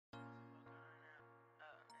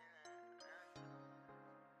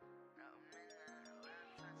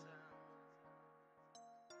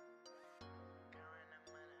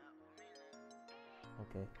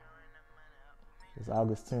Okay. It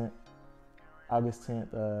was August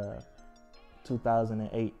 10th,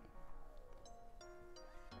 2008.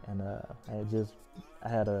 And I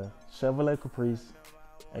had a Chevrolet Caprice,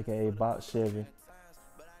 aka box Chevy,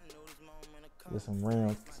 with some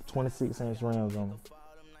rims, 26-inch rims on them.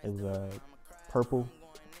 It was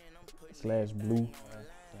purple/blue.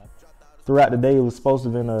 Throughout the day, it was supposed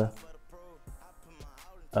to have been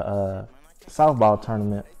a softball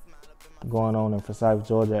tournament going on in Forsyth,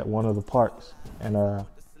 Georgia at one of the parks. And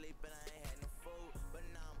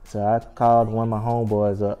so I called one of my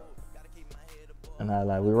homeboys up. And I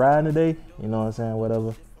like, we riding today? You know what I'm saying,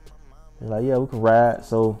 whatever. He's like, yeah, we can ride.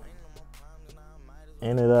 So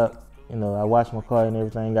ended up, I washed my car and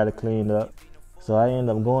everything, got it cleaned up. So I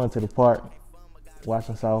ended up going to the park,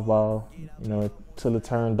 watching softball, till it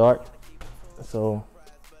turned dark. So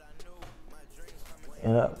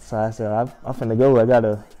I said, I'm finna go. I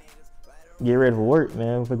gotta get ready for work,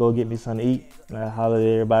 man. I'm finna go get me something to eat. And I hollered at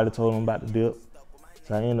everybody, told them about the dip.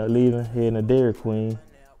 So I ended up leaving, heading to Dairy Queen.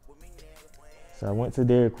 So I went to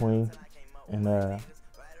Dairy Queen, and as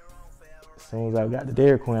soon as I got to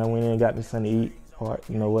Dairy Queen, I went in and got me something to eat,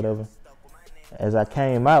 whatever. As I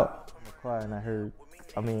came out of the car, and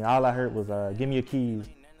all I heard was, give me your keys.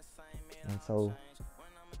 And so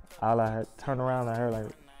all I heard, turned around, I heard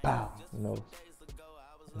like, pow, and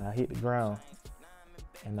I hit the ground.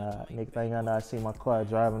 And next thing I know, I see my car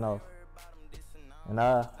driving off. And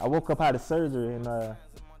I woke up out of surgery, and all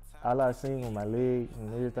I seen was my legs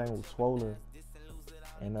and everything was swollen.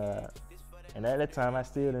 And at that time, I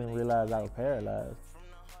still didn't realize I was paralyzed.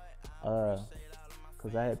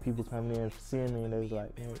 Cause I had people coming in seeing me, and they was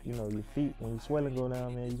like, man, your feet, when your swelling go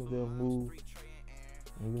down, man, you can be able to move.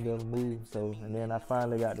 You can be able to move. So, and then I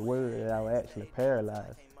finally got the word that I was actually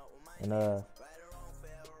paralyzed. And at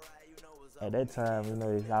that time,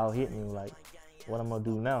 it all hit me like, what I'm gonna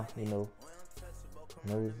do now, It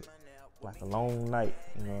was like a long night,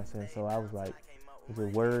 you know what I'm saying? So I was like, just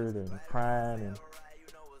worried and crying,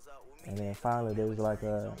 and then finally they was like,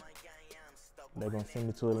 they're gonna send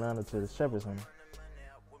me to Atlanta to the Shepherd's Home.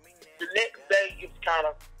 The next day it's kind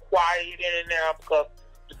of quiet in and out because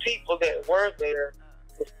the people that were there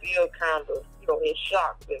were still kind of, in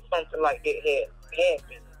shock that something like that had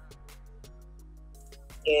happened.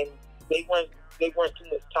 And they weren't too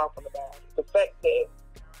much talking about it. The fact that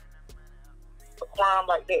a crime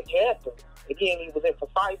like that happened, again, he was in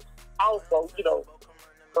Forsyth also, because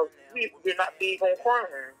we're not big on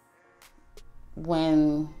crime.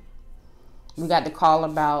 When we got the call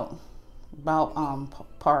about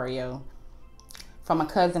Pareo from a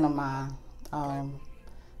cousin of mine,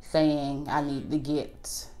 saying I need to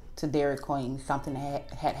get to Dairy Queen, something that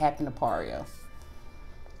had happened to Pareo.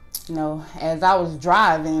 As I was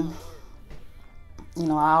driving,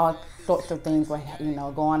 all sorts of things were,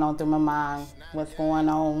 going on through my mind. What's going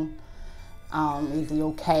on? Is he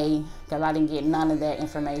okay? Because I didn't get none of that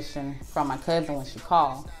information from my cousin when she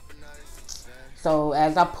called. So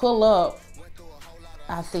as I pull up,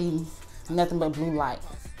 I see nothing but blue lights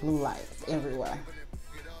everywhere.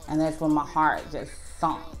 And that's when my heart just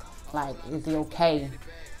sunk. Like, is he okay?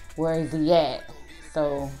 Where is he at?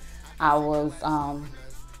 So I was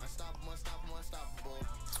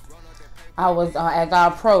as I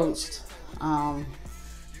approached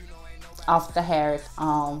Officer Harris,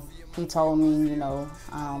 he told me,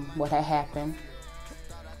 what had happened.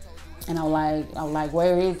 And I was like,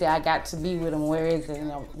 where is he? I got to be with him. Where is he?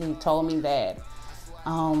 He told me that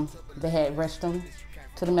they had rushed him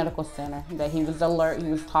to the medical center, that he was alert, he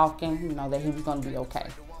was talking, that he was going to be okay.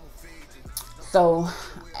 So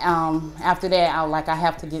after that, I was like, I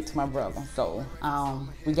have to get to my brother. So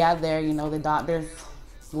we got there, the doctors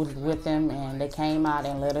was with him, and they came out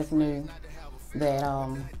and let us know that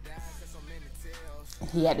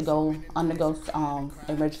he had to undergo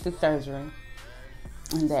emergency surgery,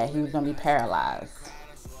 and that he was going to be paralyzed.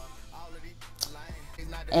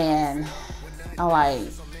 And I'm like,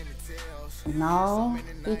 no,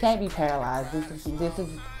 he can't be paralyzed. This is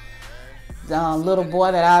the little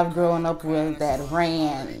boy that I've grown up with, that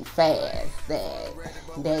ran fast,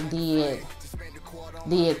 that did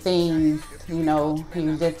things. He was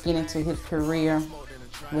just getting to his career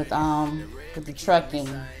with the trucking.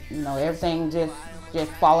 Everything just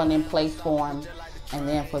falling in place for him. And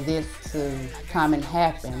then for this to come and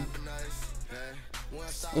happen,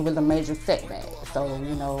 it was a major setback. So,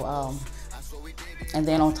 and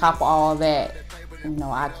then on top of all that,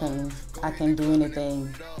 I can do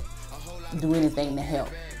anything to help.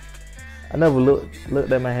 I never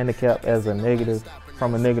looked at my handicap as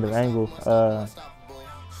from a negative angle.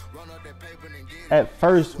 At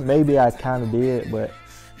first, maybe I kind of did, but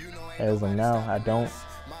as of now, I don't.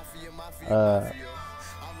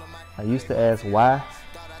 I used to ask why,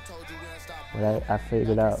 but I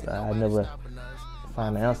figured out that I never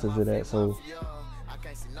find the answer to that. So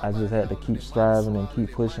I just had to keep striving and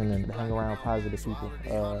keep pushing and hang around positive people.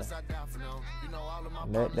 And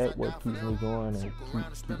that what keeps me going and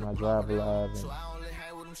keep my drive alive.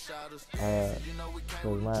 And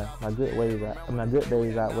my good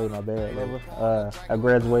days outweigh my bad. I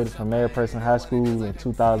graduated from Marion High School in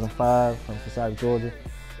 2005 from Forsyth, Georgia.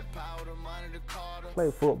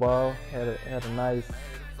 Played football, had a nice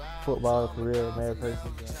football career at Marion.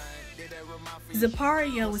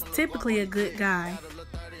 Zapario was typically a good guy.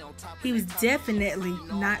 He was definitely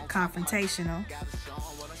not confrontational.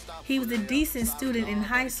 He was a decent student in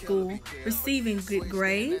high school, receiving good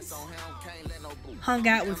grades, hung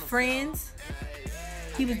out with friends.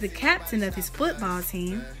 He was the captain of his football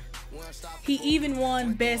team. He even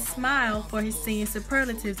won Best Smile for his senior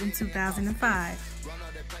superlatives in 2005.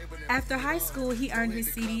 After high school, he earned his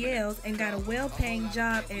CDLs and got a well-paying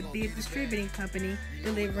job at Bib Distributing Company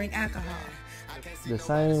delivering alcohol. The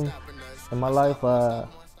same in my life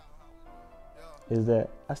is that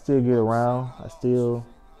I still get around. I still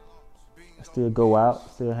go out,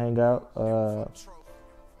 still hang out.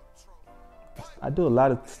 I do a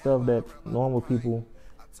lot of stuff that normal people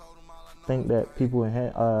think that people in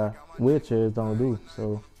wheelchairs don't do.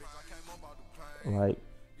 So, like,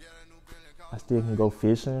 I still can go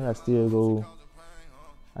fishing. I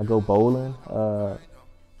go bowling. The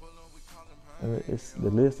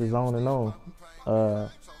list is on and on.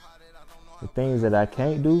 The things that I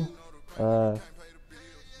can't do, I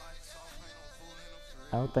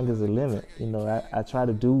don't think there's a limit. You know, I try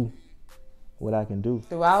to do what I can do.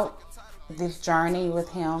 Throughout this journey with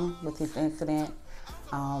him, with his incident,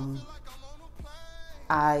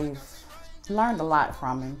 I've learned a lot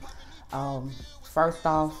from him. First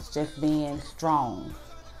off, just being strong.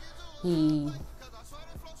 With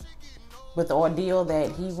the ordeal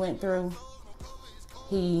that he went through,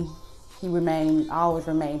 he always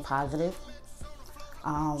remained positive.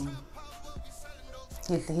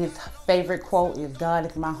 His favorite quote is, "God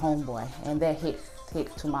is my homeboy," and that hits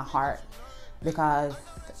to my heart because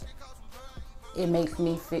it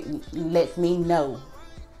lets me know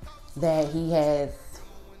that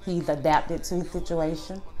he's adapted to his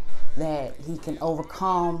situation, that he can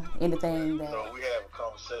overcome anything that. You know, we have a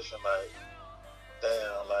conversation like,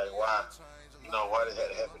 damn, like why did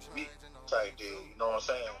that happen to me type deal, you know what I'm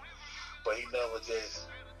saying? But he never just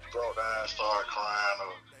broke down and started crying,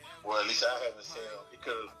 or well, at least I haven't seen him. He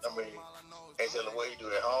could have, ain't the way he do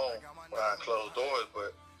at home behind closed doors,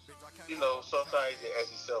 but you know, sometimes he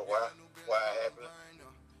asks himself why it happened.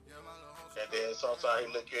 And then sometimes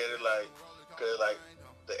he look at it like, cause like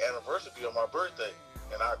the anniversary be on my birthday,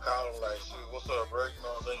 and I call him like, shoot, what's up, bro? You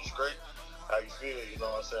know what I'm saying? You straight? How you feel? You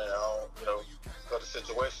know what I'm saying? I don't, you know, for the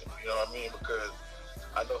situation, you know what I mean? Because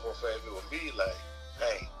I know for a fact it would be like,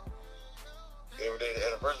 hey, every day the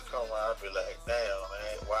anniversary come around, I be like, damn,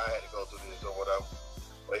 man, why I had to go through this or whatever.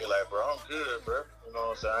 But he like, bro, I'm good, bro. You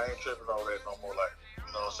know what I'm saying? I ain't tripping over that no more, like,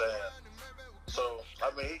 you know what I'm saying? So,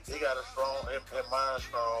 I mean, he got a strong, his mind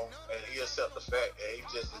strong, and he accept the fact that he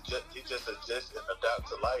just adjusts and adapt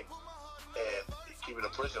to life. And he keeping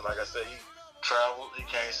it pushing. Like I said, he traveled, he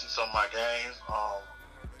came see some of my games.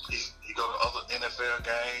 He go to other NFL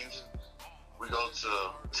games. We go to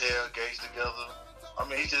tailgates together. I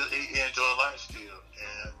mean, he enjoy life still,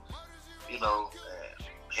 and you know,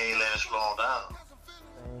 he ain't letting it slow him down.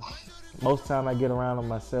 Most time I get around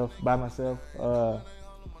by myself.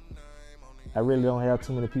 I really don't have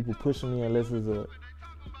too many people pushing me unless it's a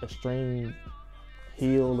extreme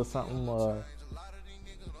hill or something, or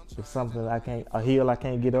if something a hill I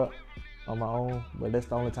can't get up on my own. But that's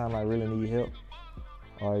the only time I really need help,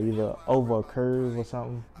 or either over a curve or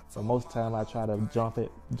something. So most of the time I try to jump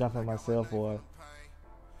it myself, or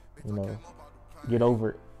you know, get over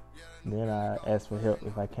it. Then I ask for help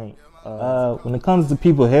if I can't. When it comes to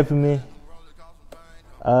people helping me,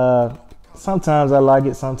 sometimes I like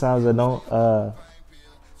it, sometimes I don't.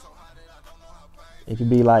 It could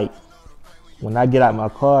be like when I get out my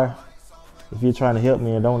car, if you're trying to help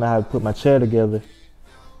me and don't know how to put my chair together,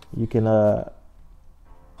 you can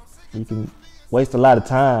waste a lot of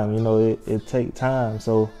time. You know, it takes time.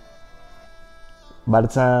 So by the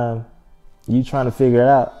time you trying to figure it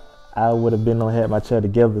out, I would have been on had my chair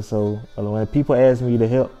together. So when people ask me to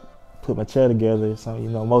help put my chair together, so you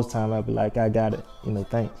know, most time I'd be like, I got it. You know,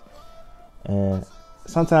 thanks. And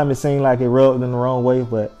sometimes it seems like it rubbed in the wrong way,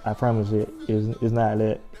 but I promise you, it's not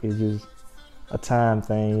that. It's just a time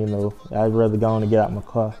thing, you know. I'd rather go on and get out my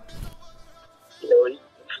car. You know,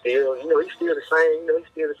 still, he's still the same. He's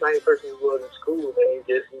still the same person he was in school, man.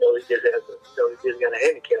 He just has he just got a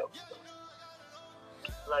handicap.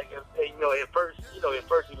 Like, at first he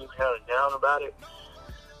was kind of down about it.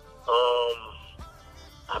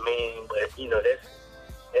 I mean, but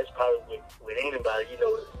that's probably with anybody.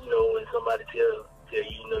 When somebody tell you,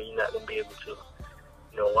 you're not gonna be able to,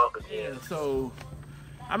 walk again. Yeah, so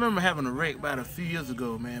I remember having a wreck about a few years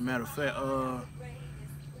ago, man. Matter of fact,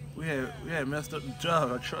 we had messed up the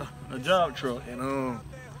job truck, and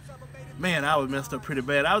man, I was messed up pretty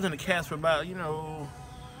bad. I was in the cast for about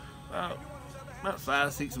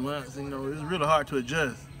 5-6 months. It was really hard to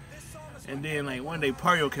adjust. And then like one day,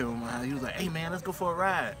 Pareo came in my house. He was like, "Hey man, let's go for a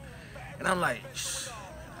ride." And I'm like,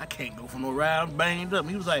 I can't go for no ride. I'm banged up.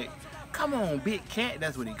 He was like, "Come on, big cat."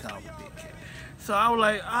 That's what he called me, big cat. So I was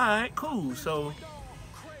like, all right, cool. So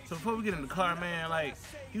before we get in the car, man, like,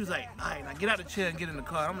 he was like, all right, now get out the chair and get in the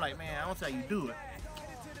car. I'm like, man, I don't see how you do it.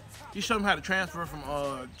 He showed me how to transfer from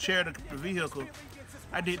chair to the vehicle.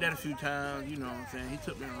 I did that a few times, you know what I'm saying? He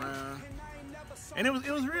took me around. And it was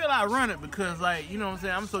real ironic because, like, you know what I'm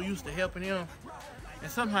saying, I'm so used to helping him.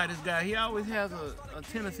 And somehow this guy, he always has a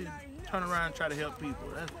tendency to turn around and try to help people.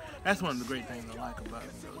 That's one of the great things I like about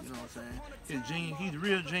him, though, you know what I'm saying? He's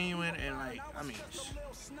real genuine, and, like, I mean,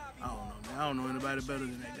 I don't know, man. I don't know anybody better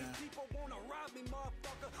than that guy.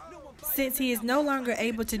 Since he is no longer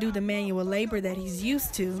able to do the manual labor that he's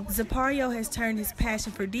used to, Zapario has turned his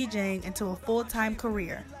passion for DJing into a full-time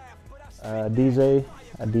career. I'm a DJ,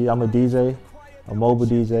 a mobile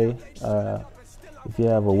DJ. If you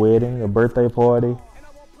have a wedding, a birthday party,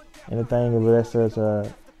 anything of that such,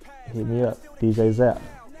 hit me up, DJ Zap.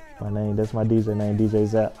 That's my DJ name, DJ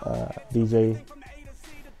Zap. DJ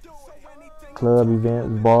club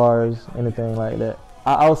events, bars, anything like that.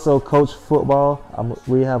 I also coach football.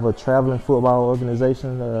 We have a traveling football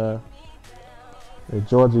organization, the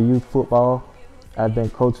Georgia Youth Football. I've been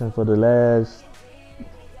coaching for the last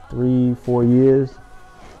 3-4 years,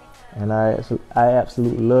 and I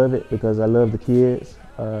absolutely love it because I love the kids.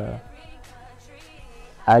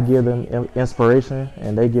 I give them inspiration,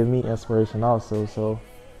 and they give me inspiration also. So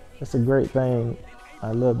it's a great thing.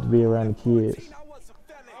 I love to be around the kids.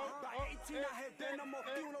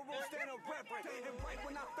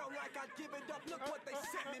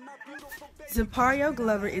 Zapario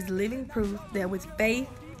Glover is living proof that with faith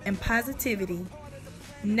and positivity,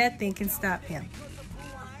 nothing can stop him.